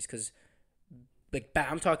nowadays, because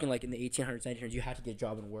I'm talking like in the 1800s, 1900s, you had to get a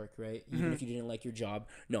job and work, right? Even if you didn't like your job,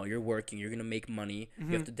 no, you're working, you're gonna make money,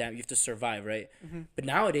 you have to survive, right? But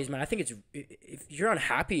nowadays, man, I think if you're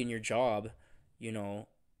unhappy in your job,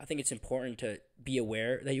 I think it's important to be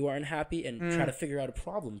aware that you are unhappy and try to figure out a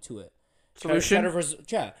problem to it. Solution?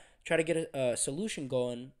 Try to get a solution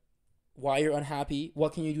going. Why you're unhappy?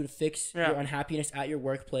 What can you do to fix your unhappiness at your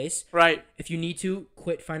workplace? Right. If you need to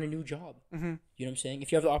quit, find a new job. You know what I'm saying?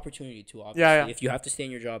 If you have the opportunity to, obviously. Yeah. If you have to stay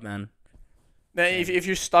in your job, man. If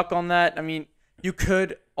you're stuck on that, I mean, you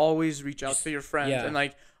could always reach out to your friends yeah. and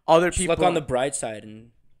like other Just people. look on the bright side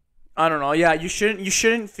and I don't know. Yeah, you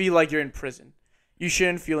shouldn't feel like you're in prison. You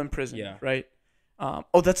shouldn't feel in prison. Yeah. Right.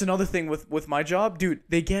 Oh, that's another thing with my job, dude.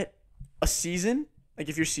 They get a season. Like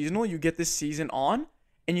if you're seasonal, you get this season on,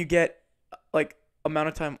 and you get like amount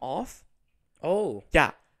of time off. oh.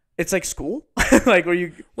 Yeah, it's like school. Like where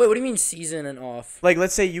you Wait, what do you mean season and off? like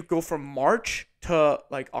let's say you go from March to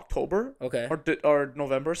like October Okay. or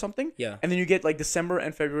November or something. Yeah. And then you get like December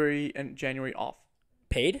and February and January off.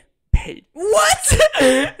 Paid? Paid. What?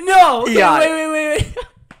 No. Okay, Yeah. Wait.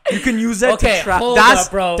 You can use that Okay, to trap. hold That's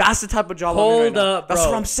up, bro. That's the type of job I'm in Hold right now. up, That's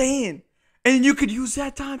bro. what I'm saying. And you could use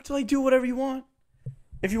that time to like do whatever you want.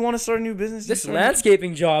 If you want to start a new business, This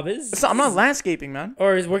landscaping job is. I'm not landscaping, man.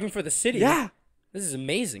 Or is working for the city. Yeah. This is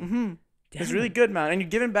amazing. Mm-hmm. It's really good, man. And you're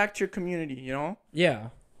giving back to your community, you know? Yeah.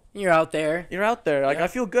 You're out there. You're out there. Like Yeah. I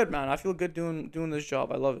feel good, man. I feel good doing this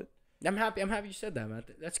job. I love it. I'm happy you said that, man.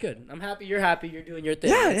 That's good. I'm happy you're happy. You're doing your thing.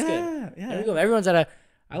 Yeah, That's yeah, good. yeah. There we go. Everyone's at a.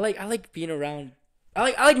 I like being around. I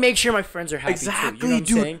like make sure my friends are happy Exactly, too. You know what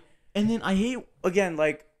dude. I'm saying? And then I hate again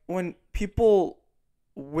like when people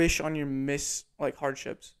wish on your like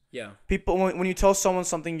hardships. Yeah. People when you tell someone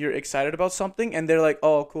something you're excited about something and they're like,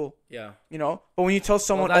 "Oh, cool." Yeah. You know? But when you tell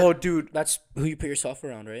someone, that- "Oh, dude, That's who you put yourself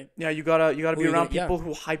around, right? yeah, you got to be you around gonna- yeah. people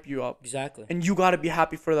who hype you up." Exactly. And you got to be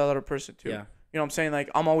happy for that other person too. Yeah. You know what I'm saying? Like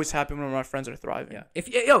I'm always happy when my friends are thriving. Yeah. If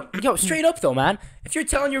yo, straight up though, man. If you're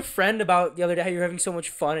telling your friend about the other day how you're having so much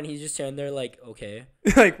fun and he's just standing there like, okay.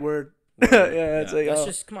 Like word. Yeah, it's like that's oh,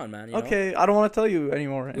 just come on, man. You know? okay, I don't want to tell you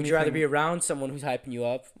anymore. Would you rather be around someone who's hyping you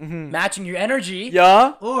up, Mhm. matching your energy,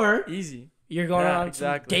 Yeah. or Easy. you're going Yeah, on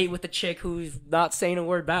exactly. some date with a chick who's not saying a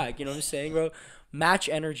word back? You know what I'm saying, bro? Match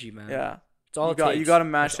energy, man. Yeah. It's all You it got- takes. you gotta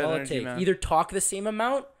match That's that all it energy, takes. man. Either talk the same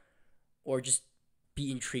amount, or just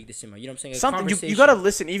be intrigued the same amount. You know what I'm saying? A Something you conversation. gotta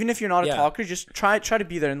listen, even if you're not a Yeah. talker. Just try to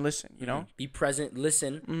be there and listen. You know, Be present,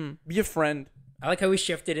 listen. be a friend. I like how we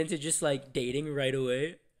shifted into just like dating right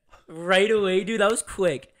away. Right away, dude. That was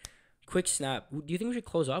quick. Quick snap. Do you think we should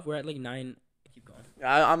close off? We're at like 9. Keep going.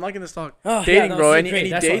 I'm liking this talk. Oh, Dating, no, bro. this is Any great.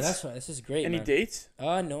 That's dates? That's why. This is great. Any man. dates?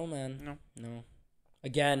 No, man. No.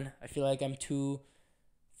 Again, I feel like I'm too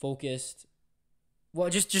focused. Well,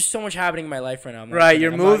 just so much happening in my life right now. Right,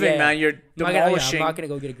 you're moving, man. You're I'm demolishing. not gonna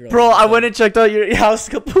go get a girl. Bro, I went and checked out your house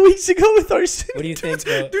a couple weeks ago with our. What do you think,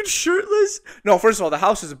 bro? Dude, shirtless. No, first of all, the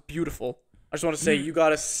house is beautiful. I just want to say you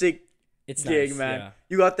got a sick It's gig, nice, man. yeah.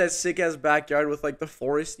 You got that sick ass backyard with like the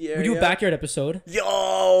foresty area. We do a backyard episode.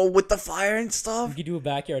 Yo, with the fire and stuff. We could do a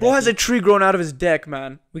backyard. Bro has a episode. tree growing out of his deck,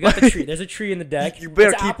 man. We got the tree. There's a tree in the deck. You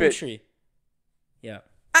better It's an keep apple it. Tree. Yeah.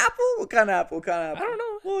 Apple? What kind of apple? I don't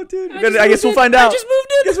know. Oh, dude. I just I guess moved we'll in. find out. I just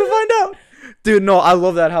moved in. Guess we'll find out. Dude, no, I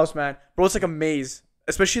love that house, man. Bro, it's like a maze.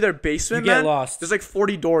 Especially their basement, You get man. lost. There's like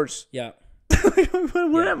 40 doors. Yeah.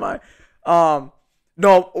 Where Yeah. am I?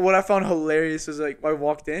 No, what I found hilarious is like I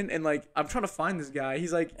walked in and like I'm trying to find this guy.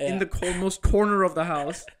 He's like in Yeah. the most corner of the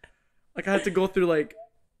house. Like I had to go through like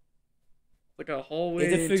a hallway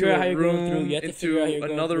You have to figure into out how a you're going room, through. You have to into figure out how you're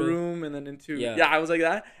going another through. room, and then into Yeah. I was like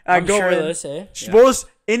that. And I'm I go shirtless, in. eh? Bro's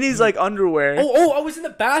in his like underwear. Oh, I was in the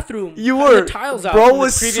bathroom. You cutting were. the tiles out Bro from the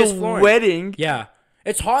was previous flooring. sweating. Yeah.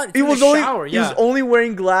 It's hot. It's He in was the only shower. he was Yeah. only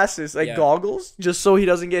wearing glasses, like Yeah. goggles, just so he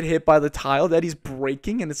doesn't get hit by the tile that he's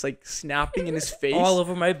breaking and it's like snapping in his face. All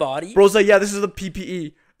over my body. Bro's like, yeah, this is the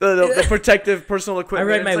PPE, the protective personal I equipment.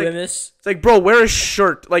 read my It's like, Wimmis. It's like, bro, wear a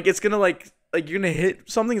shirt. Like it's gonna like you're gonna hit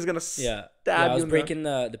something is gonna Yeah. stab I you. was in the- breaking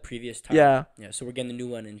the previous tile. Yeah. Yeah. So we're getting the new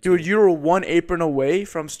one in. Dude, you were one apron away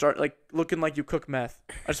from looking like you cook meth.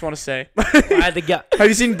 I just want to say. I had the guy. Have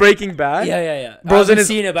you seen Breaking Bad? Yeah. Bro's I in haven't his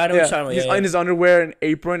seen it, but I know what you're talking about. he's Yeah, in his underwear and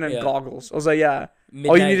apron and Yeah. goggles. I was like, yeah. All you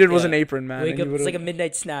Midnight, needed was yeah. an apron, man. Wake and up. you It's like a would've-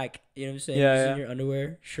 midnight snack. You know what I'm saying? Yeah, Just yeah. in your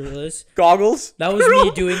underwear, shirtless. goggles. That was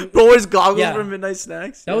me doing. Bro wears goggles Yeah. for midnight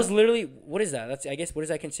snacks. That was literally. What is that? That's. I guess. What is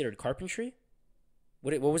that considered? Carpentry.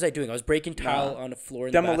 What was I doing? I was breaking tile on the floor.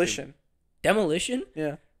 In demolition. The bathroom. Demolition.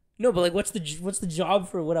 Yeah. No, but like, what's the job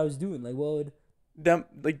for what I was doing? Like, what would?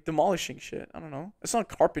 Like demolishing shit. I don't know. It's not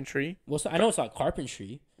carpentry. Well, I know it's not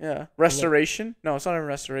carpentry. Yeah. Restoration? No, it's not even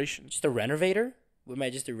restoration. Just a renovator. Am I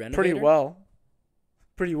just a renovator?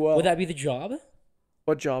 Pretty well. Would that be the job?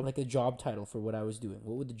 What job? Like the job title for what I was doing.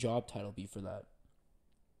 What would the job title be for that?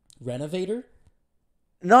 Renovator?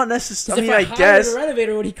 Not necessarily. I mean, If I hired guess. a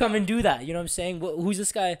renovator, would he come and do that? You know what I'm saying? Who's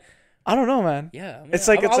this guy? I don't know, man. Yeah, It's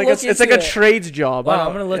like I'll it's look like a into it. trades job. Wow,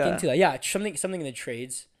 I'm gonna look yeah. into that. Yeah, something in the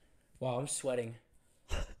trades. Wow, I'm sweating.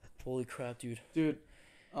 Holy crap, dude. Dude.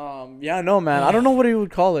 Yeah, no, man. I don't know what you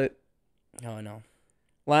would call it. No, I know.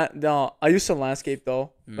 No, I used to landscape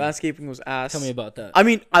though. Landscaping was ass. Tell me about that. I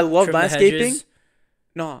mean, I love Trim the landscaping. hedges.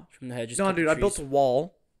 No, From the head, just no, cut the dude. I built trees. a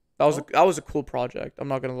wall. That was a cool project. I'm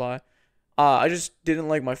not gonna lie. I just didn't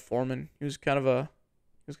like my foreman. He was kind of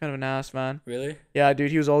an ass, man. Really? Yeah,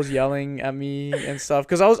 dude. He was always yelling at me and stuff.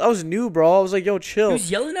 Cause I was new, bro. I was like, yo, chill. He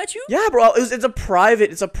was yelling at you? Yeah, bro. It's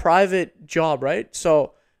a private job, right?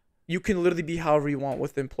 So you can literally be however you want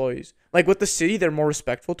with the employees. Like with the city, they're more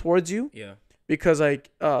respectful towards you. Yeah. Because like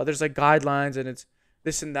there's like guidelines and it's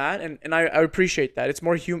this and that, and I appreciate that. It's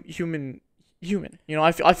more human. You know,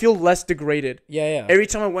 I feel less degraded. Yeah, yeah. Every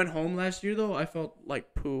time I went home last year though, I felt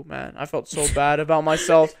like poo, man. I felt so bad about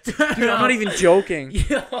myself. Dude, I'm not even joking.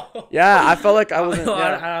 Yo. Yeah, I felt like I wasn't.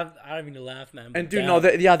 Yeah. I don't even laugh, man. And dude, no,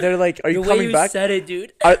 they're like, are you coming back? The way you said it,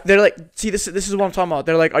 dude. They're like, see, this is what I'm talking about.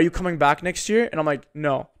 They're like, are you coming back next year? And I'm like,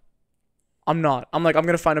 no, I'm not. I'm like, I'm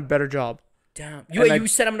gonna find a better job. Damn. You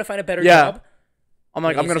said I'm gonna find a better Yeah. job? I'm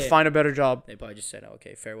like, I'm gonna find a better job. They probably just said, oh,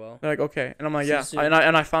 okay, farewell. They're like, okay, and I'm like, yeah, So- and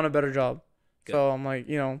I found a better job. Good. So I'm like,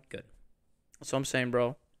 you know, Good. That's what I'm saying,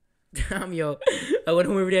 bro. Damn, yo. I went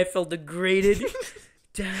home every day. I felt degraded.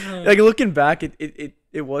 Damn. Like looking back,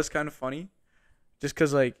 it was kind of funny, just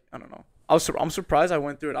cause like I don't know. I'm surprised I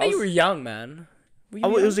went through it. You were young, man. It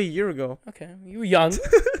was a year ago. Okay, you were young.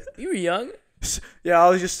 You were young. Yeah, I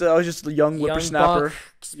was just a young whippersnapper. Buck,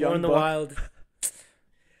 exploring the buck. wild.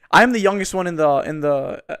 I am the youngest one at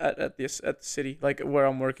the city, like where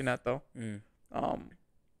I'm working at though.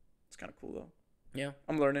 It's kind of cool though. Yeah,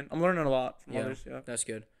 I'm learning a lot from others. Yeah, that's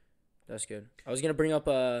good. I was gonna bring up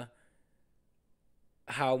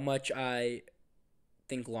how much I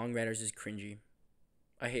think Long Riders is cringy.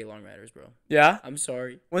 I hate Long Riders, bro. Yeah. I'm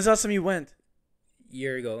sorry. When's the last time you went?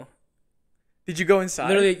 Year ago. Did you go inside?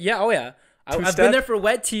 Literally, yeah. Oh yeah. I've been there for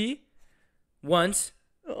wet tea once.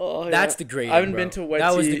 Oh, That's yeah. degrading. I haven't bro. been to wet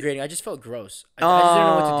That tea. was degrading. I just felt gross. I just didn't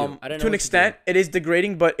know what to do. I didn't know To an what extent, to it is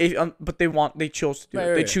degrading, but they chose to do Right, it.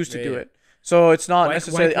 They right, choose to right, do right. it. So it's not White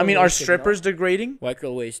necessarily. I girl mean, are wasted, strippers degrading? White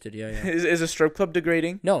girl wasted. Yeah, yeah. Is a strip club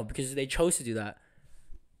degrading? No, because they chose to do that.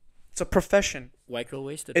 It's a profession. White girl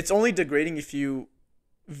wasted. It's only degrading if you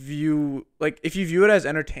view it as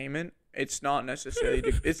entertainment. It's not necessarily.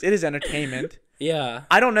 It is entertainment. Yeah.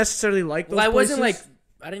 I don't necessarily like those. Well, I wasn't places.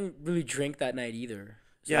 I didn't really drink that night either.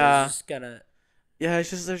 So Yeah. I was just kinda. Yeah,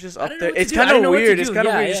 it's just they're just I up don't know there. what to It's do. kind I don't of know what to weird. do. It's kind of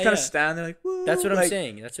Yeah, weird. You yeah, just kind of yeah. stand there like. Woo, That's what I'm like,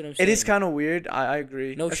 saying. That's what I'm saying. It is kind of weird. I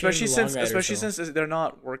agree. No shame especially to since Long Riders, since they're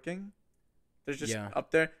not working. They're just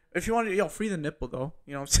up there. If you want to, free the nipple though.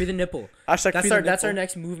 You know. Free the nipple. Hashtag free the nipple. That's our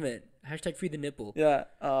next movement. Hashtag free the nipple. Yeah.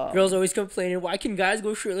 Girls always complaining. Why can guys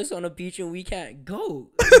go shirtless on a beach and we can't? Go.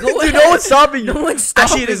 Dude, no one's stopping you. No one's stopping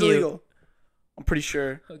Actually, it is you. illegal. I'm pretty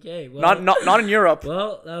sure. Okay. Well, Not in Europe.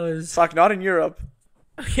 Well, that was. Fuck, not in Europe.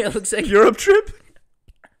 Okay, it looks like Europe trip.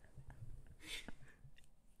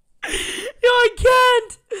 Yo, I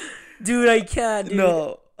can't, dude. I can't. Dude.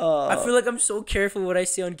 No. I feel like I'm so careful what I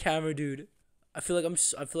say on camera, dude. I feel like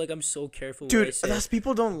I'm so careful. What I Dude, say. that's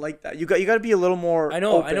people don't like that. You got to be a little more. I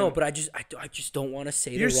know, open. but I just don't want to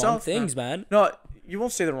say the wrong Yourself, things, man. No, you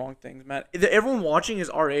won't say the wrong things, man. Everyone watching is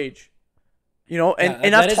our age. You know, and, Yeah,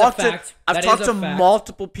 and that I've is a talked fact. I've That talked is to a fact.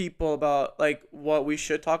 multiple people about like what we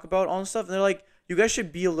should talk about on stuff, and they're like, you guys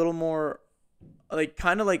should be a little more, like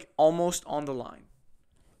kind of like almost on the line,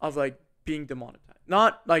 of like being demonetized.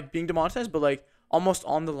 Not like being demonetized, but like almost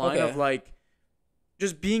on the line of like,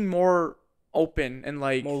 just being more open and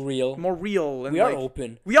like more real. And We are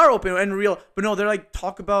open. We are open and real, but no, they're like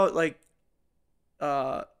talk about like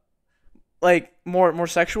more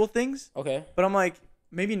sexual things. Okay. But I'm like,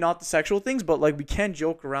 maybe not the sexual things, but like we can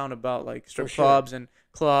joke around about like strip For sure. clubs and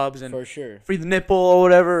clubs and For sure. free the nipple or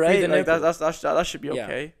whatever, right? the Like nipple. that should be Yeah.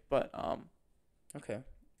 okay. But Okay.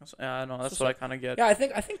 yeah, I know that's So- what I kind of get. Yeah, I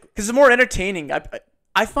think Because it's more entertaining.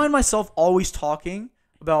 I find myself always talking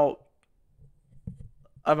about.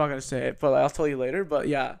 I'm not gonna say it, but I'll tell you later. But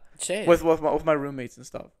yeah, say it. with my roommates and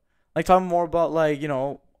stuff, like talking more about like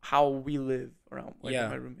how we live around like Yeah.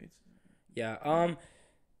 with my roommates. Yeah.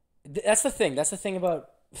 That's the thing. That's the thing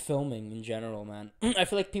about filming in general, man. I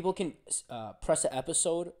feel like people can press an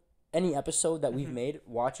episode, any episode that we've made,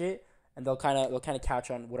 watch it, and they'll kind of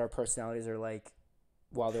catch on what our personalities are like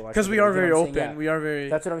while they're watching. Because we the are video. very You know what I'm open. saying? Yeah. We are very.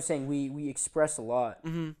 That's what I'm saying. We express a lot.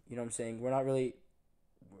 Mm-hmm. You know what I'm saying? We're not really.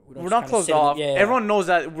 We don't We're just not kinda closed sit in the- off. yeah. Everyone knows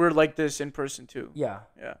that we're like this in person too. Yeah.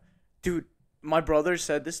 Yeah. Dude, my brother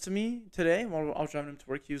said this to me today while I was driving him to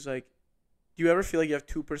work. He was like, "Do you ever feel like you have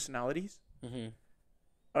two personalities Mhm.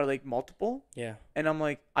 or like multiple?" Yeah. And I'm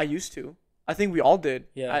like, "I used to. I think we all did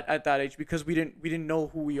Yeah. at that age because we didn't know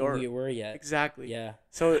who we are." We were yet. Exactly. Yeah.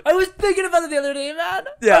 So I was thinking about it the other day, man.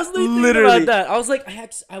 Yeah, I was literally thinking literally. about that. I was like,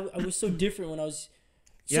 I was so different when I was.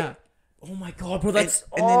 So, Yeah. Oh my god, bro, that's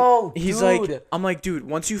and then he's like, I'm like, dude,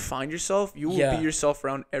 once you find yourself, you will be yourself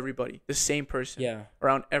around everybody, the same person,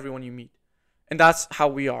 around everyone you meet, and that's how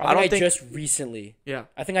we are. I think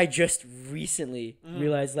I just recently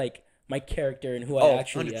realized like my character and who I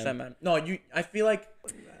actually 100%, am. Man. No, I feel like.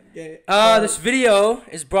 This video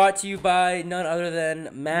is brought to you by none other than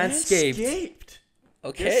Manscaped.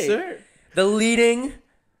 Okay. Yes, sir. The leading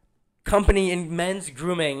company in men's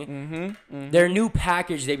grooming. Their new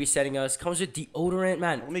package they be sending us comes with deodorant,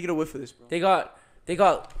 man. Let me get a whiff of this, bro. They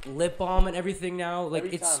got lip balm and everything now. Like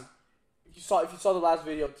Every it's. Time. If you saw the last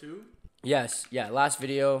video too. Yes. Yeah. Last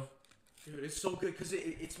video. Dude, it's so good because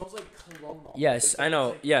it smells like cologne. Yes, I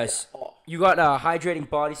know. Yes. You got hydrating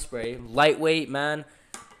body spray, lightweight, man.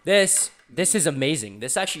 This is amazing.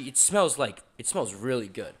 This actually it smells really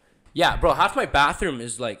good. Yeah, bro, half my bathroom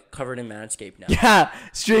is like covered in Manscaped now. Yeah,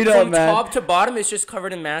 straight up, man. From top to bottom, it's just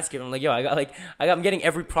covered in Manscaped. I'm like, yo, I'm getting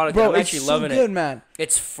every product. Bro, I'm actually loving it. It's so good, man.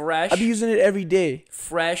 It's fresh. I be using it every day.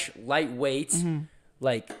 Fresh, lightweight.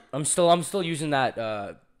 Like I'm still using that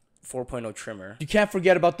 4.0 trimmer. You can't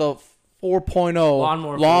forget about the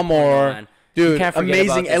 4.0 lawnmower. Man. Dude,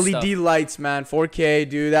 amazing LED lights, man. 4K,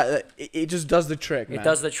 dude. That it just does the trick, man. It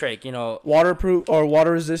does the trick, you know. Waterproof or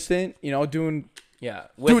water resistant, you know, doing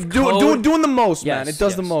doing the most, man. It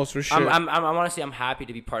does the most for sure. I'm honestly happy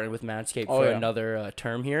to be partnered with Manscaped for another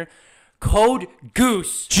term here. Code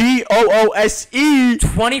Goose GOOSE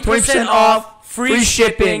 20% off free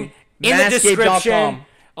shipping in the description.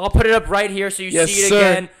 I'll put it up right here so you see it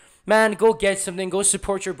again. Man, go get something. Go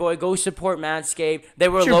support your boy. Go support Manscaped. They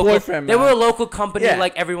were a local company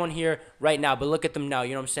like everyone here right now. But look at them now.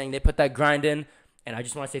 You know what I'm saying? They put that grind in. And I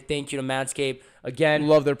just want to say thank you to Manscaped. Again,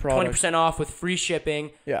 love their product. 20% off with free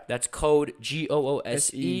shipping. Yeah. That's code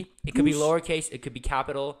GOOSE. It could be lowercase. It could be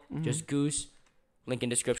capital. Just Goose. Link in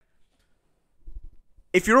description.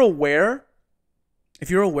 If you're aware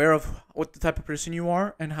of what the type of person you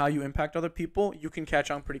are and how you impact other people, you can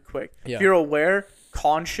catch on pretty quick. Yeah. If you're aware,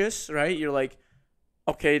 conscious, right? You're like,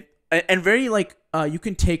 okay, and very like, you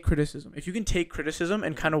can take criticism. If you can take criticism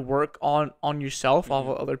and kind of work on yourself off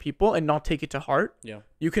of other people and not take it to heart,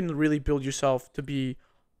 you can really build yourself to be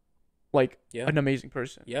like an amazing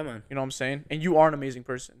person. Yeah, man. You know what I'm saying? And you are an amazing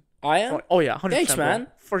person. I am? So, oh, yeah, 100%. Thanks, man.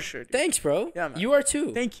 Bro. For sure, dude. Thanks, bro. Yeah, man. You are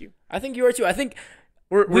too. Thank you. I think you are too. I think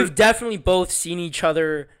we've definitely both seen each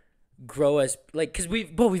other grow as like because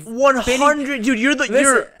we've 100 dude.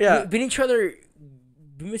 We've been each other.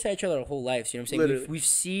 We've been beside each other our whole lives. You know what I'm saying? We've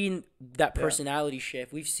seen that personality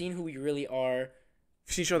shift. We've seen who we really are.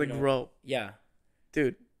 We've seen each other grow. Yeah,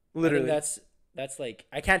 dude. Literally, I think that's like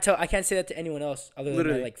I can't say that to anyone else other than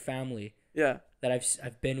my like family. Yeah, that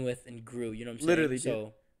I've been with and grew. You know what I'm saying? Literally,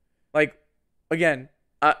 so like again,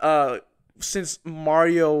 since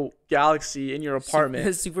Mario Galaxy in your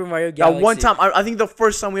apartment. Super Mario Galaxy. One time, I think the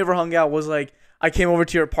first time we ever hung out was like, I came over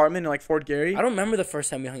to your apartment in like Fort Garry. I don't remember the first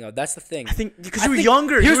time we hung out. That's the thing. I think because you were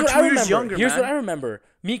younger. Here's you were what 2 I remember. years younger, Here's what I remember.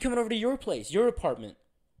 Me coming over to your place, your apartment.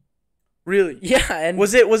 Really? Yeah. And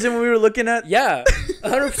was it when we were looking at? Yeah,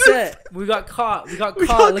 100%. We got caught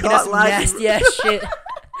looking at some nasty ass shit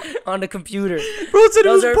on the computer. Bro, it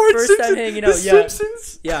was our Bart first Simpson. time hanging out.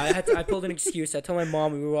 Simpsons. Yeah, I pulled an excuse. I told my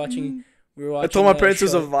mom we were watching. I told my parents it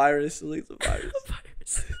was a virus. It was a virus.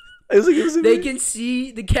 I was like, they can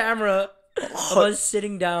see the camera of us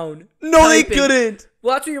sitting down. No, typing. They couldn't.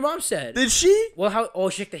 Well, that's what your mom said. Did she? Well, how? Oh,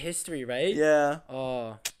 she checked the history, right? Yeah.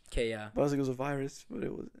 Oh, okay, yeah. I was like, it was a virus, but it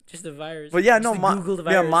wasn't. Just a virus. But yeah, just Google the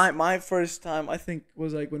virus. Yeah, my first time I think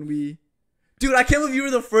was like when we. Dude, I can't believe you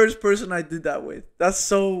were the first person I did that with. That's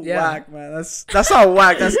so whack, man. That's not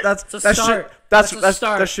whack. That's a start.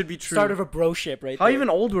 That should be true. Start of a broship, right? How even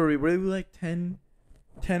old were we? Were we like 10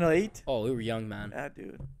 or 8? Oh, we were young, man. Yeah,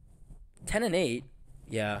 dude. 10 and 8.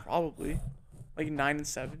 Yeah. Probably. Like 9 and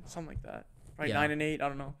 7, something like that. Right, 9 and 8. I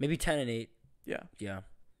don't know. Maybe 10 and 8. Yeah. Yeah.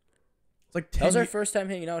 It's like 10. That was our first time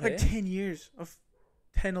hanging out. Like 10 years of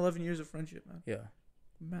 10, 11 years of friendship, man. Yeah.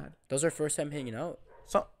 Mad. That was our first time hanging out.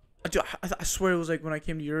 So. Dude, I swear it was like when I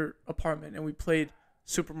came to your apartment and we played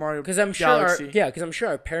Super Mario Galaxy. Because I'm sure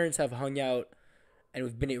our parents have hung out and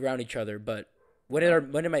we've been around each other. But when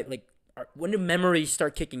do memories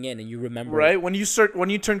start kicking in and you remember? Right, when you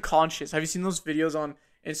turn conscious. Have you seen those videos on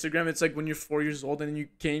Instagram? It's like when you're 4 years old and then you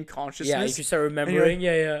gain consciousness. Yeah, you can start remembering.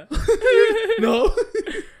 Yeah. No.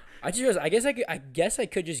 I guess I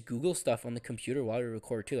could just Google stuff on the computer while we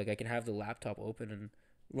record too. Like I can have the laptop open and.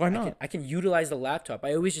 Why not? I can utilize the laptop.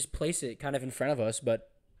 I always just place it kind of in front of us, but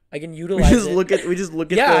I can utilize it. We just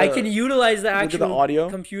look at yeah, I can utilize the actual audio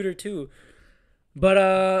computer too.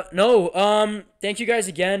 But no, thank you guys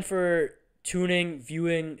again for tuning,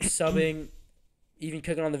 viewing, subbing. even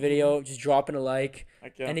clicking on the video, just dropping a like,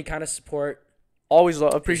 Heck yeah. any kind of support. Always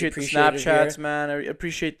appreciate the appreciated Snapchats, here. man. I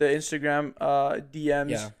appreciate the Instagram DMs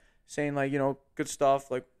Yeah. saying like, you know, good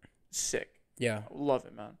stuff, like sick. Yeah. Love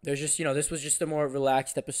it, man. There's just, this was just a more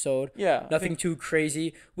relaxed episode. Yeah. Nothing too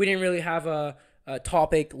crazy. We didn't really have a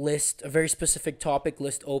topic list, a very specific topic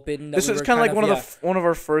list open. This is kind of like one of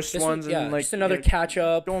our first ones, yeah, and like just another catch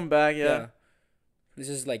up. Going back, yeah. This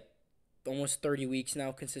is like almost 30 weeks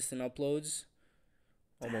now, consistent uploads.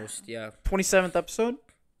 Almost, yeah. 27th episode.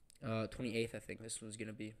 28th, I think this one's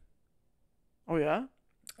gonna be. Oh yeah.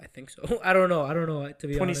 I think so. I don't know. To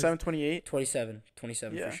be 27, honest. 28. 27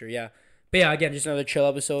 yeah. for sure. Yeah. But yeah, again, just another chill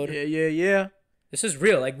episode. Yeah. This is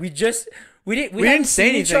real. Like we didn't say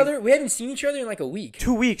anything. each other. We hadn't seen each other in like a week.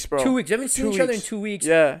 2 weeks, bro. 2 weeks. We haven't seen each other in 2 weeks.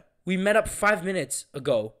 Yeah. We met up 5 minutes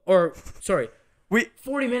ago, or sorry,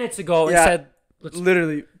 40 minutes ago, and Yeah. said,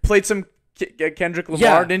 literally played some Kendrick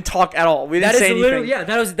Lamar. Didn't talk at all. We didn't say anything. Yeah,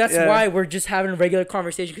 that's why we're just having a regular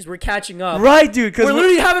conversation because we're catching up. Right, dude. Because we're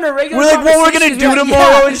literally having a regular. We're like, what we're gonna do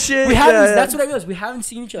tomorrow and shit. We haven't. That's what I realized. We haven't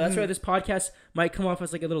seen each other. That's why this podcast might come off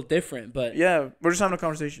as like a little different, but yeah, we're just having a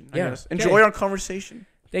conversation. I guess. Okay. Enjoy our conversation.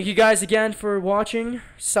 Thank you guys again for watching,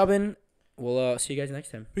 subbing. We'll see you guys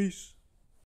next time. Peace.